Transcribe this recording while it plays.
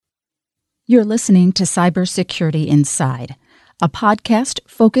You're listening to Cybersecurity Inside, a podcast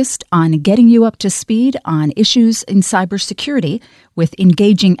focused on getting you up to speed on issues in cybersecurity with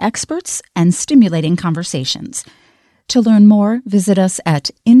engaging experts and stimulating conversations. To learn more, visit us at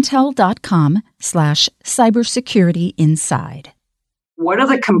intel.com/cybersecurityInside. What are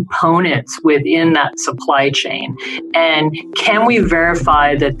the components within that supply chain? And can we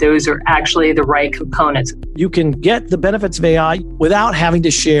verify that those are actually the right components? You can get the benefits of AI without having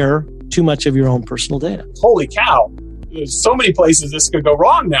to share too much of your own personal data. Holy cow. There's so many places this could go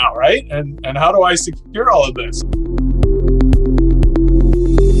wrong now, right? And how do I secure all of this?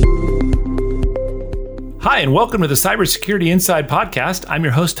 Hi, and welcome to the Cybersecurity Inside podcast. I'm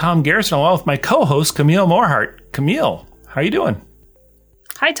your host, Tom Garrison, along with my co-host, Camille Morhart. Camille, how are you doing?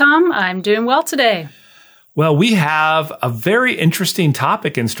 Hi, Tom. I'm doing well today. Well, we have a very interesting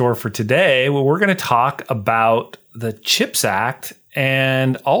topic in store for today where we're going to talk about the CHIPS Act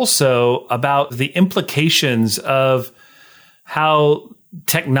and also about the implications of how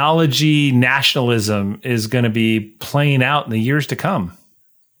technology nationalism is going to be playing out in the years to come.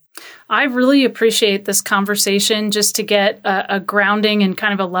 I really appreciate this conversation just to get a grounding and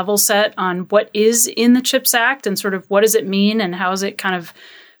kind of a level set on what is in the CHIPS Act and sort of what does it mean and how is it kind of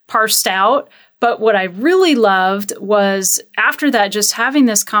parsed out. But what I really loved was after that, just having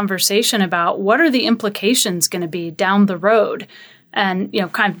this conversation about what are the implications going to be down the road. And,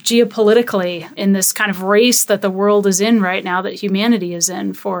 kind of geopolitically in this kind of race that the world is in right now, that humanity is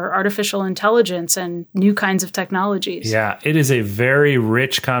in for artificial intelligence and new kinds of technologies. Yeah, it is a very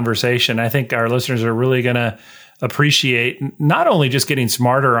rich conversation. I think our listeners are really going to appreciate not only just getting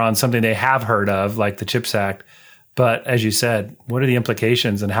smarter on something they have heard of, like the CHIPS Act, but as you said, what are the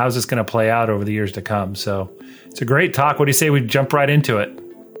implications and how is this going to play out over the years to come? So it's a great talk. What do you say we jump right into it?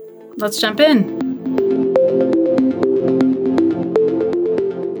 Let's jump in.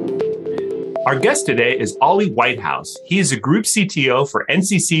 Our guest today is Ollie Whitehouse. He is a group CTO for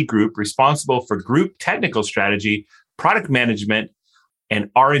NCC Group, responsible for group technical strategy, product management,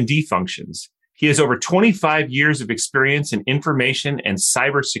 and R&D functions. He has over 25 years of experience in information and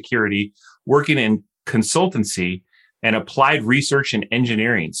cybersecurity, working in consultancy and applied research and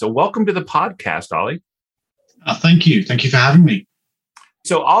engineering. So welcome to the podcast, Ollie. Thank you. Thank you for having me.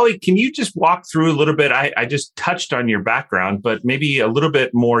 So, Ollie, can you just walk through a little bit? I just touched on your background, but maybe a little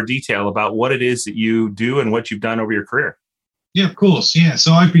bit more detail about what it is that you do and what you've done over your career. Yeah, of course. Yeah.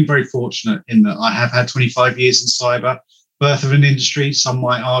 So I've been very fortunate in that I have had 25 years in cyber, birth of an industry, some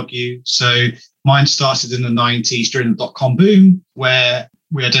might argue. So mine started in the 90s during the dot-com boom, where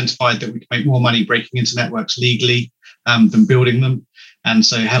we identified that we could make more money breaking into networks legally than building them. And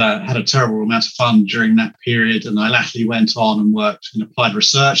so had a terrible amount of fun during that period. And I latterly went on and worked in applied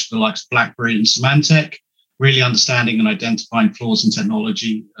research for the likes of BlackBerry and Symantec, really understanding and identifying flaws in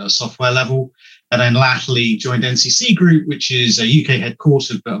technology software level. And then latterly joined NCC Group, which is a UK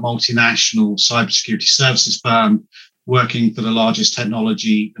headquartered but a multinational cybersecurity services firm working for the largest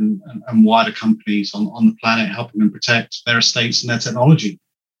technology and wider companies on the planet, helping them protect their estates and their technology.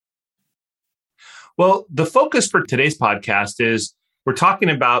 Well, the focus for today's podcast is we're talking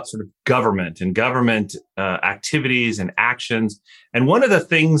about sort of government and government activities and actions. And one of the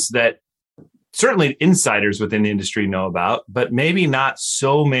things that certainly insiders within the industry know about, but maybe not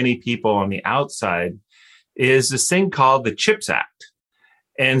so many people on the outside, is this thing called the CHIPS Act.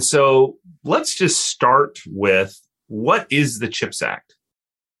 And so let's just start with, what is the CHIPS Act?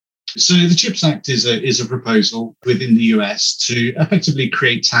 So the CHIPS Act is a proposal within the US to effectively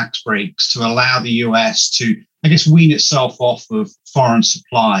create tax breaks to allow the US to, wean itself off of foreign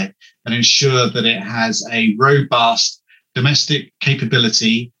supply and ensure that it has a robust domestic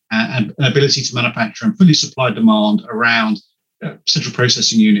capability and an ability to manufacture and fully supply demand around central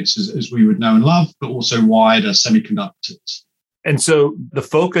processing units as we would know and love, but also wider semiconductors. And so the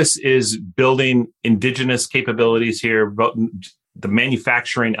focus is building indigenous capabilities here, the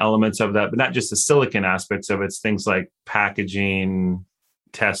manufacturing elements of that, but not just the silicon aspects of it. It's things like packaging,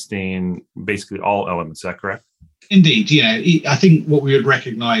 testing, basically all elements. Is that correct? Indeed, yeah. I think what we would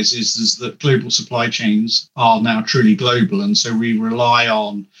recognize is that global supply chains are now truly global. And so we rely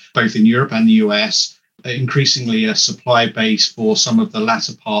on, both in Europe and the US, increasingly a supply base for some of the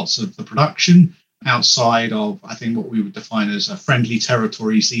latter parts of the production outside of, I think, what we would define as friendly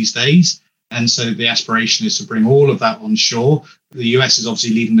territories these days. And so the aspiration is to bring all of that onshore. The US is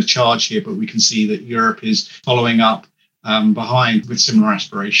obviously leading the charge here, but we can see that Europe is following up behind with similar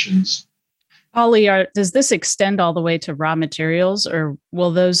aspirations. Ollie, does this extend all the way to raw materials, or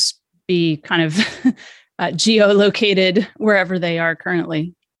will those be kind of geolocated wherever they are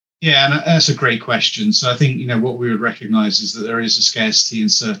currently? Yeah, and that's a great question. So I think, what we would recognize is that there is a scarcity in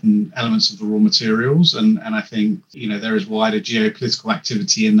certain elements of the raw materials. And I think, there is wider geopolitical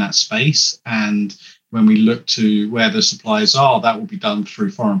activity in that space. And when we look to where the supplies are, that will be done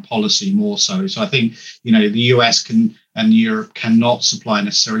through foreign policy more so. So I think, the US and Europe cannot supply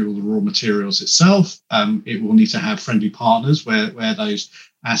necessarily all the raw materials itself. It will need to have friendly partners where those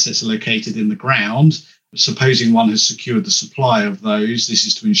assets are located in the ground. Supposing one has secured the supply of those, this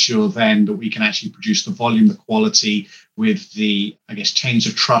is to ensure then that we can actually produce the volume, the quality with the, chains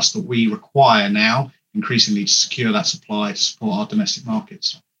of trust that we require now increasingly to secure that supply to support our domestic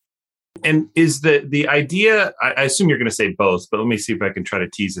markets. And is the idea, I assume you're going to say both, but let me see if I can try to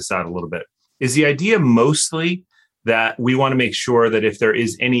tease this out a little bit. Is the idea mostly that we want to make sure that if there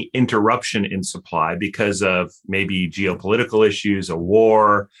is any interruption in supply because of maybe geopolitical issues, a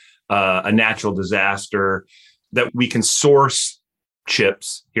war, a natural disaster, that we can source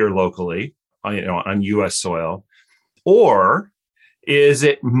chips here locally, on U.S. soil? Or is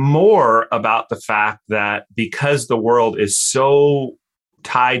it more about the fact that because the world is so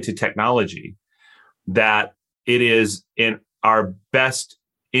tied to technology, that it is in our best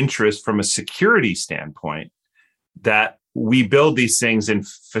interest from a security standpoint that we build these things in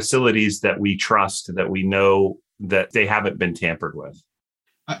facilities that we trust, that we know that they haven't been tampered with?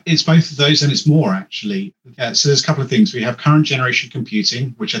 It's both of those, and it's more actually. So there's a couple of things. We have current generation computing,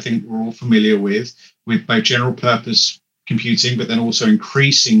 which I think we're all familiar with both general purpose computing, but then also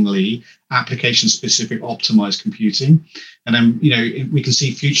increasingly application-specific optimized computing. And then, we can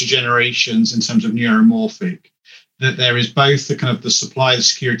see future generations in terms of neuromorphic, that there is both the kind of the supply, the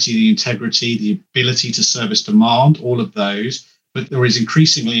security, the integrity, the ability to service demand, all of those. But there is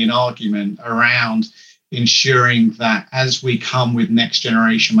increasingly an argument around ensuring that as we come with next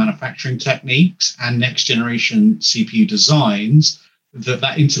generation manufacturing techniques and next generation CPU designs,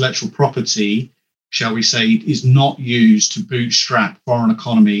 that intellectual property, shall we say, is not used to bootstrap foreign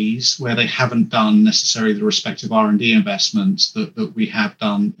economies where they haven't done necessarily the respective R&D investments that we have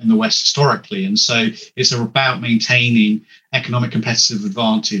done in the West historically. And so it's about maintaining economic competitive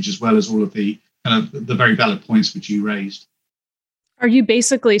advantage as well as all of the kind of the very valid points which you raised. Are you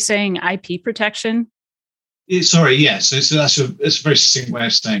basically saying IP protection? Sorry, yes. So that's a very succinct way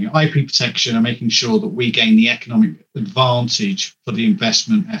of saying it. IP protection and making sure that we gain the economic advantage for the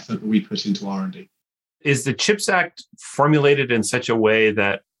investment effort that we put into R&D. Is the CHIPS Act formulated in such a way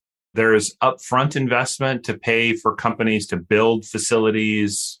that there's upfront investment to pay for companies to build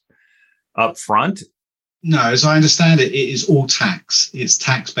facilities upfront? No, as I understand it, it is all tax. It's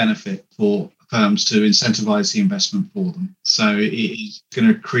tax benefit for firms to incentivize the investment for them. So it is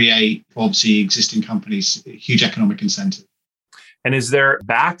going to create, obviously, existing companies huge economic incentive. And is there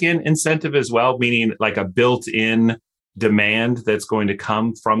back-end incentive as well, meaning like a built-in demand that's going to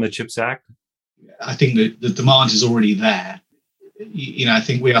come from the CHIPS Act? I think that the demand is already there. I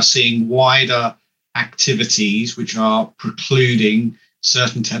think we are seeing wider activities which are precluding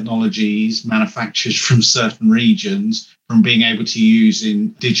certain technologies manufactured from certain regions from being able to use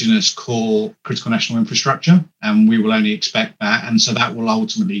indigenous core critical national infrastructure. And we will only expect that. And so that will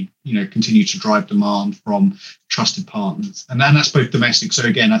ultimately, continue to drive demand from trusted partners. And then that's both domestic. So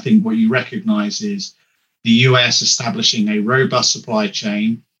again, I think what you recognize is the US establishing a robust supply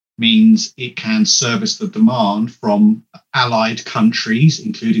chain means it can service the demand from allied countries,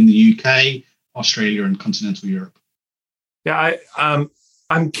 including the UK, Australia, and continental Europe. Yeah,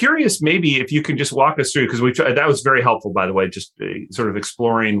 I'm curious maybe if you can just walk us through, because that was very helpful, by the way, just sort of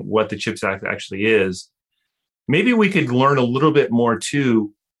exploring what the CHIPS Act actually is. Maybe we could learn a little bit more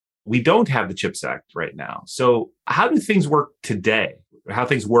too. We don't have the CHIPS Act right now. So how do things work today? How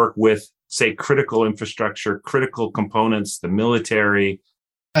things work with, say, critical infrastructure, critical components, the military?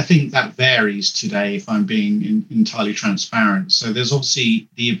 I think that varies today, if I'm being entirely transparent. So there's obviously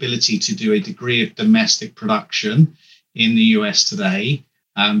the ability to do a degree of domestic production in the US today,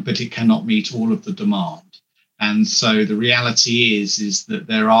 but it cannot meet all of the demand. And so the reality is that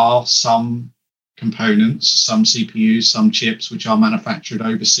there are some components, some CPUs, some chips, which are manufactured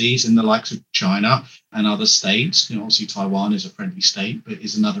overseas in the likes of China and other states. Obviously Taiwan is a friendly state, but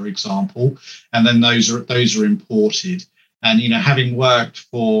is another example. And then those are imported. And, having worked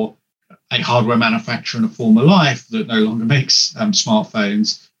for a hardware manufacturer in a former life that no longer makes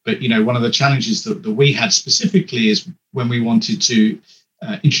smartphones, but, one of the challenges that we had specifically is when we wanted to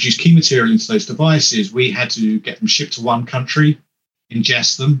introduce key material into those devices, we had to get them shipped to one country,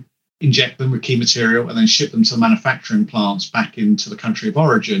 ingest them, inject them with key material, and then ship them to manufacturing plants back into the country of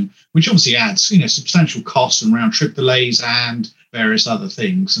origin, which obviously adds, substantial costs and round trip delays and various other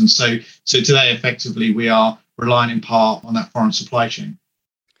things. And so today, effectively, we are relying in part on that foreign supply chain.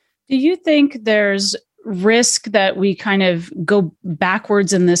 Do you think there's risk that we kind of go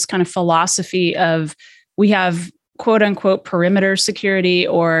backwards in this kind of philosophy of we have quote unquote perimeter security,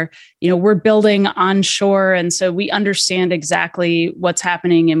 or, we're building onshore, and so we understand exactly what's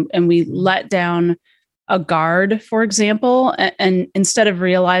happening, and we let down a guard, for example, and instead of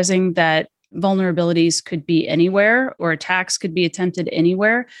realizing that vulnerabilities could be anywhere or attacks could be attempted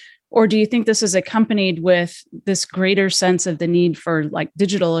anywhere? Or do you think this is accompanied with this greater sense of the need for like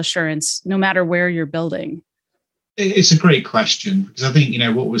digital assurance, no matter where you're building? It's a great question, because I think,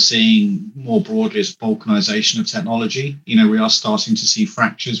 what we're seeing more broadly is balkanization of technology. We are starting to see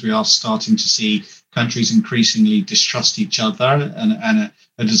fractures. We are starting to see countries increasingly distrust each other, and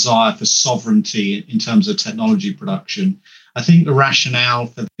a desire for sovereignty in terms of technology production. I think the rationale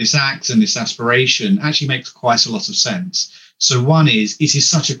for this act and this aspiration actually makes quite a lot of sense. So one is, it is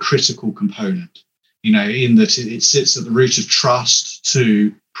such a critical component, in that it sits at the root of trust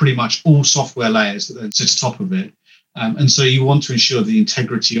to pretty much all software layers that sit atop of it. And so you want to ensure the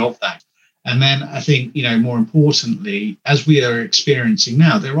integrity of that. And then I think, more importantly, as we are experiencing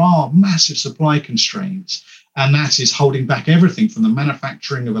now, there are massive supply constraints, and that is holding back everything from the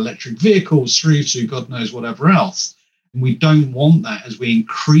manufacturing of electric vehicles through to God knows whatever else. And we don't want that as we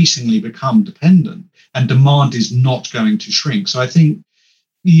increasingly become dependent, and demand is not going to shrink. So I think,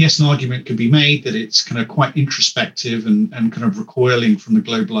 yes, an argument could be made that it's kind of quite introspective and kind of recoiling from the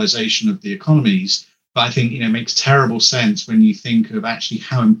globalization of the economies. But I think, it makes terrible sense when you think of actually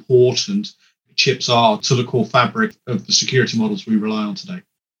how important chips are to the core fabric of the security models we rely on today.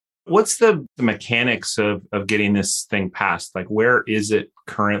 What's the mechanics of getting this thing passed? Like, where is it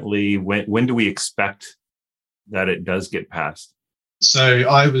currently? When do we expect that it does get passed? So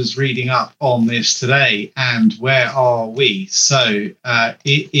I was reading up on this today, and where are we? So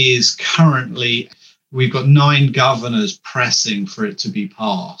it is currently, we've got 9 governors pressing for it to be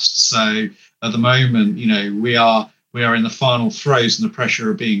passed. So at the moment, we are in the final throes, and the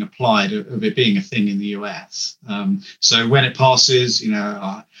pressure of being applied, of it being a thing in the US. So when it passes,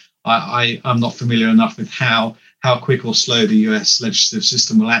 I'm not familiar enough with how quick or slow the US legislative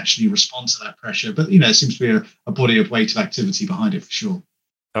system will actually respond to that pressure. But, it seems to be a body of weight of activity behind it for sure.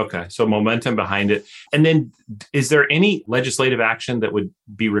 Okay, so momentum behind it. And then is there any legislative action that would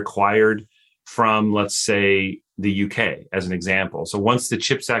be required from, let's say, the UK as an example? So once the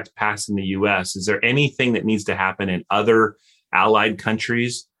CHIPS Act passed in the US, is there anything that needs to happen in other allied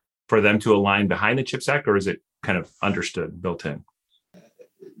countries for them to align behind the CHIPS Act, or is it kind of understood, built in?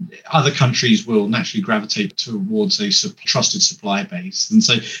 Other countries will naturally gravitate towards a trusted supply base. And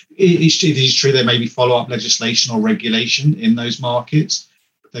so it is true there may be follow-up legislation or regulation in those markets.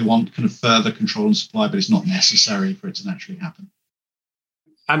 They want kind of further control and supply, but it's not necessary for it to naturally happen.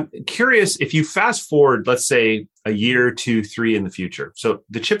 I'm curious, if you fast forward, let's say a year, 2, 3 in the future. So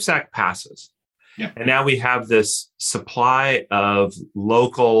the CHIPS Act passes. Yeah. And now we have this supply of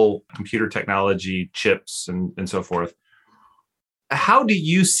local computer technology chips and so forth. How do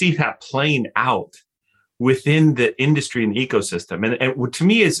you see that playing out within the industry and the ecosystem? And to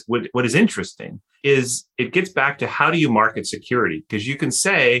me, is what is interesting is it gets back to how do you market security? Because you can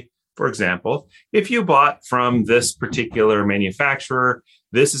say, for example, if you bought from this particular manufacturer,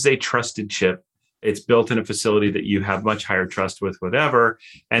 this is a trusted chip. It's built in a facility that you have much higher trust with, whatever.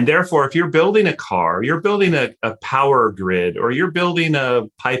 And therefore, if you're building a car, you're building a power grid, or you're building a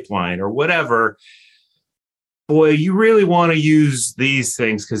pipeline or whatever, boy, you really want to use these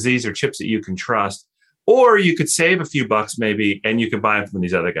things because these are chips that you can trust. Or you could save a few bucks maybe, and you could buy them from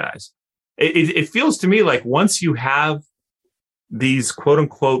these other guys. It feels to me like once you have these quote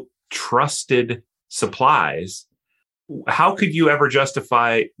unquote trusted supplies, how could you ever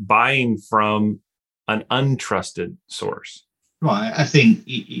justify buying from an untrusted source? Right, I think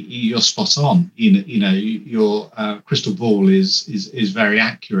you're spot on. Your crystal ball is very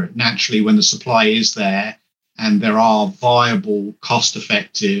accurate. Naturally, when the supply is there and there are viable,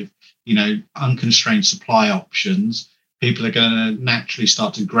 cost-effective, unconstrained supply options, people are going to naturally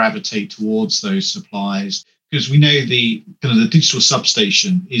start to gravitate towards those supplies, because we know the digital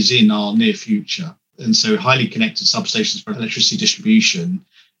substation is in our near future. And so highly connected substations for electricity distribution,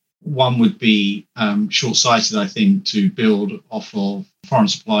 one would be short-sighted, I think, to build off of foreign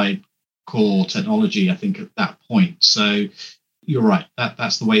supplied core technology, I think, at that point. So you're right,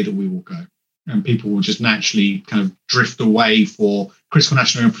 that's the way that we will go. And people will just naturally kind of drift away for critical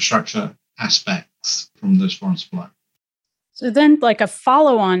national infrastructure aspects from those foreign supply. So then, like a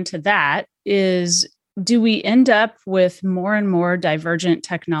follow-on to that is, do we end up with more and more divergent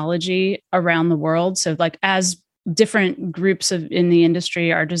technology around the world? So like as different groups in the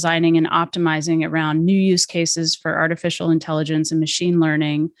industry are designing and optimizing around new use cases for artificial intelligence and machine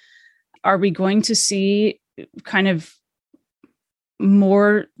learning, are we going to see kind of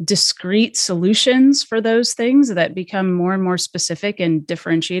more discrete solutions for those things that become more and more specific and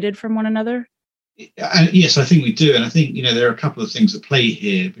differentiated from one another? Yes, I think we do. And I think, there are a couple of things at play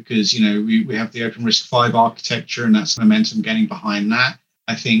here because, we have the Open RISC-V architecture and that's momentum getting behind that.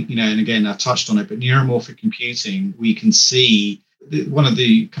 I think, and again, I've touched on it, but neuromorphic computing, we can see one of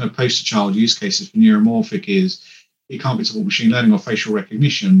the kind of poster child use cases for neuromorphic is it can't be taught machine learning or facial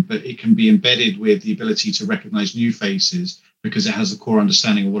recognition, but it can be embedded with the ability to recognize new faces because it has a core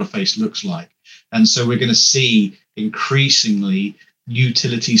understanding of what a face looks like. And so we're going to see increasingly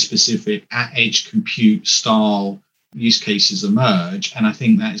utility-specific at-edge compute style use cases emerge. And I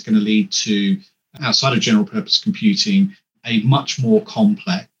think that is going to lead to, outside of general purpose computing, a much more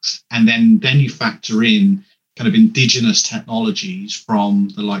complex. And then you factor in kind of indigenous technologies from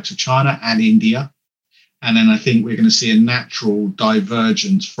the likes of China and India. And then I think we're going to see a natural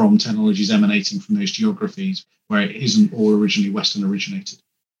divergence from technologies emanating from those geographies where it isn't all originally Western originated.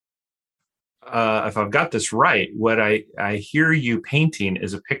 If I've got this right, what I hear you painting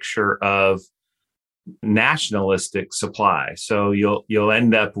is a picture of nationalistic supply. So you'll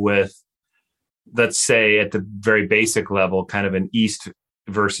end up with, let's say at the very basic level, kind of an East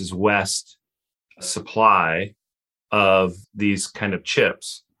versus West supply of these kind of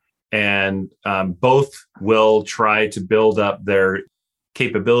chips. And both will try to build up their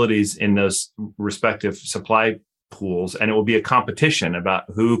capabilities in those respective supply pools. And it will be a competition about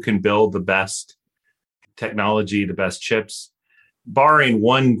who can build the best technology, the best chips. Barring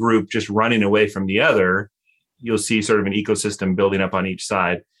one group just running away from the other, you'll see sort of an ecosystem building up on each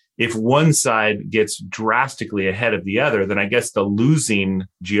side. If one side gets drastically ahead of the other, then I guess the losing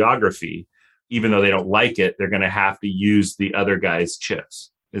geography, even though they don't like it, they're going to have to use the other guy's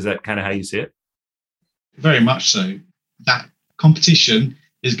chips. Is that kind of how you see it? Very much so. That competition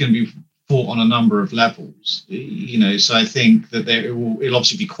is going to be fought on a number of levels. So I think that it'll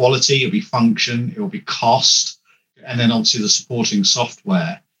obviously be quality, it'll be function, it'll be cost, and then obviously the supporting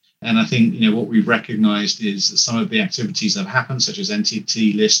software. And I think, what we've recognized is that some of the activities that have happened, such as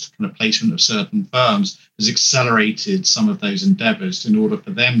entity list kind of placement of certain firms, has accelerated some of those endeavors in order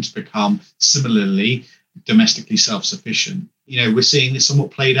for them to become similarly domestically self-sufficient. We're seeing this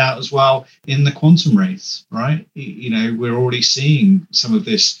somewhat played out as well in the quantum race, right? We're already seeing some of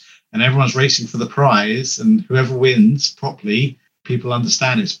this and everyone's racing for the prize, and whoever wins properly, people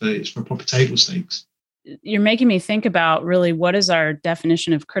understand it's for proper table stakes. You're making me think about really what is our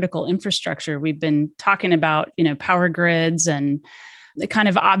definition of critical infrastructure. We've been talking about, power grids and the kind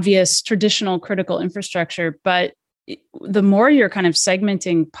of obvious traditional critical infrastructure, but the more you're kind of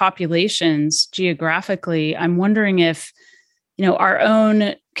segmenting populations geographically, I'm wondering if, our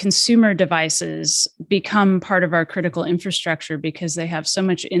own consumer devices become part of our critical infrastructure because they have so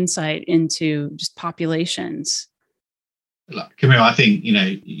much insight into just populations. Look, Camille, I think,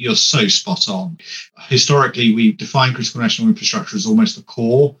 you're so spot on. Historically, we define critical national infrastructure as almost the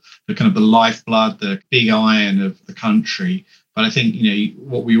core, the kind of the lifeblood, the big iron of the country. But I think,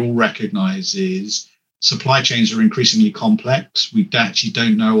 what we all recognize is supply chains are increasingly complex. We actually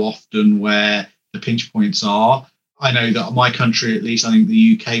don't know often where the pinch points are. I know that my country, at least, I think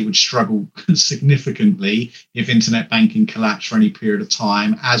the UK would struggle significantly if internet banking collapsed for any period of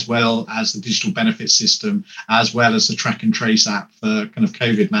time, as well as the digital benefit system, as well as the track and trace app for kind of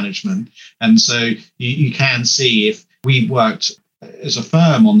COVID management. And so you can see if we worked as a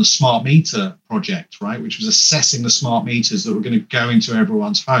firm on the smart meter project, right, which was assessing the smart meters that were going to go into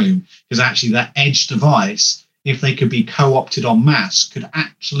everyone's home, because actually that edge device, if they could be co-opted en masse, could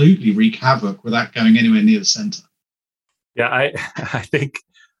absolutely wreak havoc without going anywhere near the center. Yeah, I think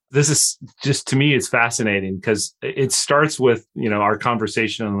this is just, to me, it's fascinating because it starts with, our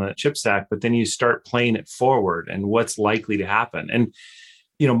conversation on the CHIPS Act, but then you start playing it forward and what's likely to happen. And,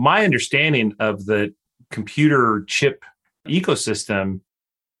 my understanding of the computer chip ecosystem,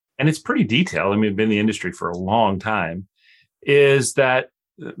 and it's pretty detailed, I've been in the industry for a long time, is that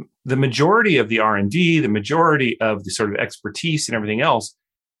the majority of the R&D, the majority of the sort of expertise and everything else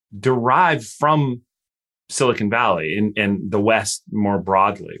derived from Silicon Valley and the West more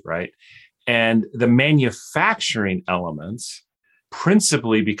broadly, right? And the manufacturing elements,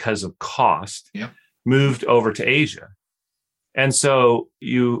 principally because of cost, moved over to Asia. And so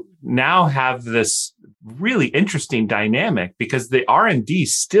you now have this really interesting dynamic because the R&D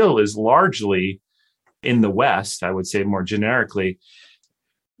still is largely in the West, I would say more generically.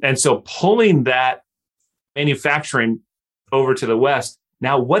 And so pulling that manufacturing over to the West,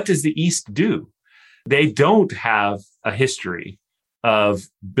 now what does the East do? They don't have a history of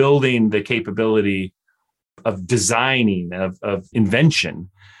building the capability of designing, of invention.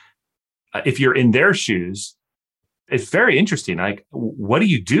 if you're in their shoes, it's very interesting. Like, what do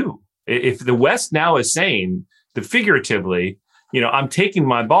you do? If the West now is saying that figuratively, I'm taking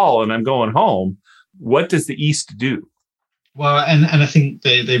my ball and I'm going home, what does the East do? Well, and I think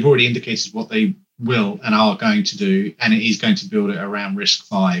they've already indicated what they will and are going to do, and it is going to build it around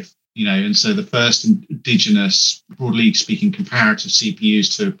RISC-V. And so the first indigenous, broadly speaking, comparative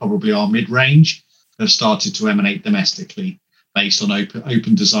CPUs to probably our mid-range have started to emanate domestically based on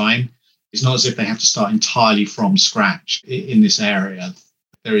open design. It's not as if they have to start entirely from scratch in this area.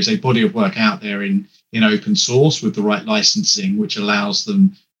 There is a body of work out there in open source with the right licensing, which allows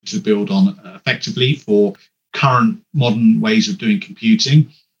them to build on effectively for current modern ways of doing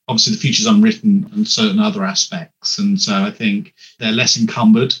computing. Obviously, the future's unwritten on certain other aspects. And so I think they're less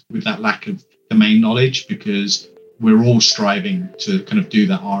encumbered with that lack of domain knowledge because we're all striving to kind of do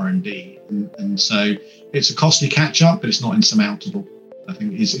that R&D. And so it's a costly catch up, but it's not insurmountable. I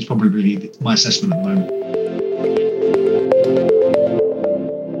think it's probably really my assessment at the moment.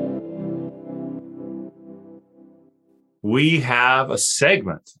 We have a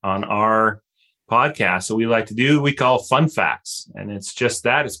segment on our podcast that we like to do, we call Fun Facts. And it's just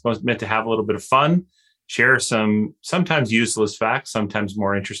that. It's meant to have a little bit of fun, share some sometimes useless facts, sometimes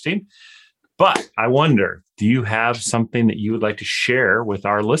more interesting. But I wonder, do you have something that you would like to share with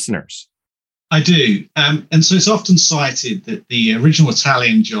our listeners? I do. And so it's often cited that the original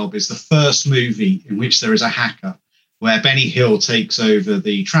Italian Job is the first movie in which there is a hacker, where Benny Hill takes over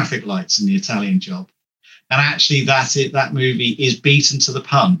the traffic lights in the Italian Job. And actually, that movie is beaten to the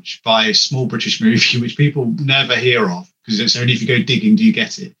punch by a small British movie, which people never hear of, because it's only if you go digging do you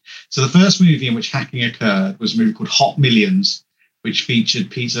get it. So the first movie in which hacking occurred was a movie called Hot Millions, which featured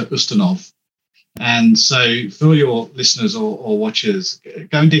Peter Ustinov. And so for your listeners or watchers,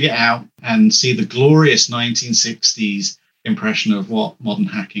 go and dig it out and see the glorious 1960s impression of what modern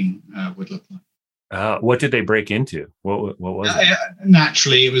hacking would look like. What did they break into? What was it?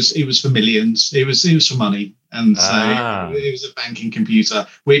 Naturally, it was for millions. It was for money, and so it was a banking computer.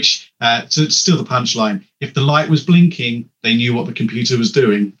 Which, to steal the punchline, if the light was blinking, they knew what the computer was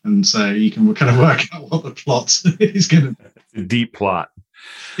doing, and so you can kind of work out what the plot is going to be. It's a deep plot.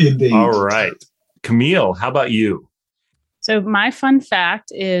 Indeed. All right, Camille, how about you? So my fun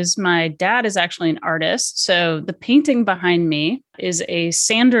fact is my dad is actually an artist. So the painting behind me is a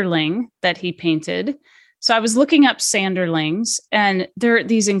sanderling that he painted. So I was looking up sanderlings, and they're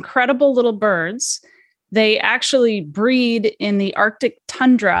these incredible little birds. They actually breed in the Arctic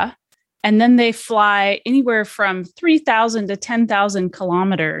tundra, and then they fly anywhere from 3,000 to 10,000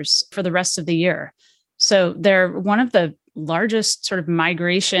 kilometers for the rest of the year. So they're one of the largest sort of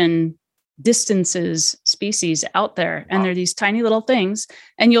migration distances species out there. And they're these tiny little things,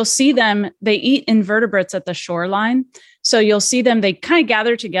 and you'll see them, they eat invertebrates at the shoreline. So you'll see them, they kind of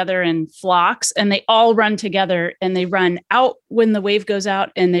gather together in flocks, and they all run together, and they run out when the wave goes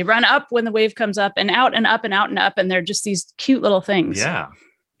out, and they run up when the wave comes up, and out and up and out and up. And they're just these cute little things. Yeah.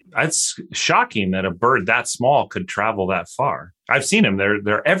 It's shocking that a bird that small could travel that far. I've seen them.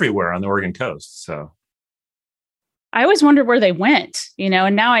 They're everywhere on the Oregon coast. So I always wondered where they went,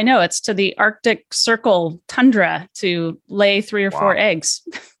 and now I know it's to the Arctic Circle tundra to lay 3 or 4 eggs.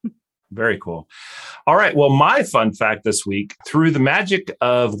 Very cool. All right. Well, my fun fact this week, through the magic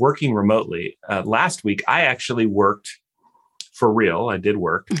of working remotely, last week, I actually worked for real. I did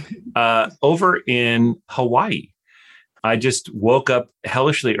work over in Hawaii. I just woke up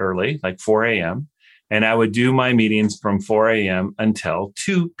hellishly early, like 4 a.m., and I would do my meetings from 4 a.m. until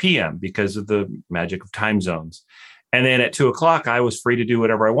 2 p.m. because of the magic of time zones. And then at 2 o'clock, I was free to do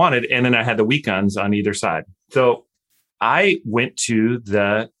whatever I wanted. And then I had the weekends on either side. So I went to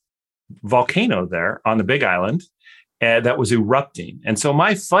the volcano there on the Big Island that was erupting. And so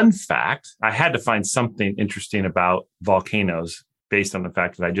my fun fact, I had to find something interesting about volcanoes based on the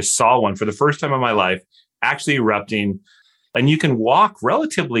fact that I just saw one for the first time in my life actually erupting. And you can walk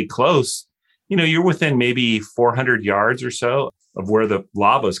relatively close. You're within maybe 400 yards or so of where the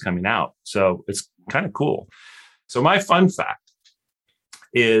lava is coming out. So it's kind of cool. So my fun fact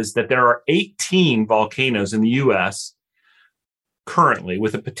is that there are 18 volcanoes in the U.S. currently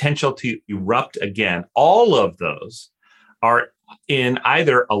with the potential to erupt again. All of those are in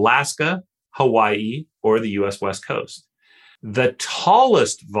either Alaska, Hawaii, or the U.S. West Coast. The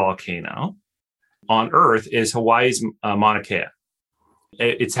tallest volcano on Earth is Hawaii's Mauna Kea.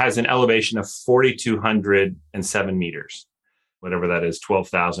 It has an elevation of 4,207 meters, whatever that is,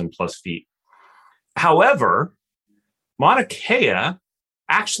 12,000 plus feet. However, Mauna Kea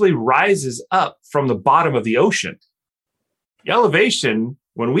actually rises up from the bottom of the ocean. The elevation,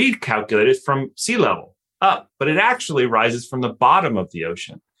 when we calculate it, from sea level up, but it actually rises from the bottom of the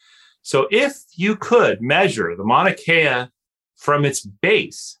ocean. So if you could measure the Mauna Kea from its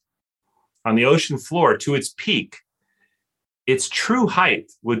base on the ocean floor to its peak, its true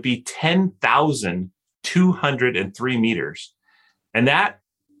height would be 10,203 meters. And that,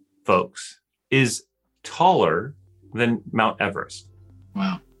 folks, is taller than Mount Everest.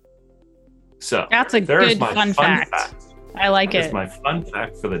 Wow. So that's a good fun fact. I like it. That's my fun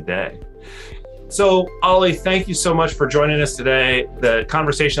fact for the day. So, Ollie, thank you so much for joining us today. The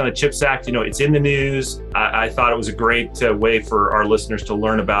conversation on the CHIPS Act, it's in the news. I thought it was a great way for our listeners to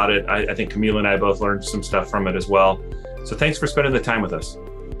learn about it. I think Camille and I both learned some stuff from it as well. So thanks for spending the time with us.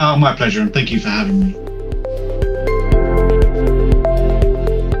 Oh, my pleasure. And thank you for having me.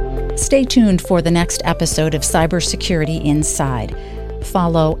 Stay tuned for the next episode of Cybersecurity Inside.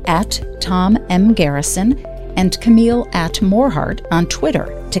 Follow @Tom M. Garrison and Camille @Morehart on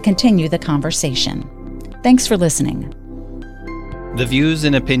Twitter to continue the conversation. Thanks for listening. The views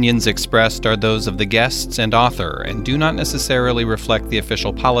and opinions expressed are those of the guests and author and do not necessarily reflect the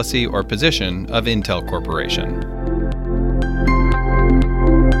official policy or position of Intel Corporation.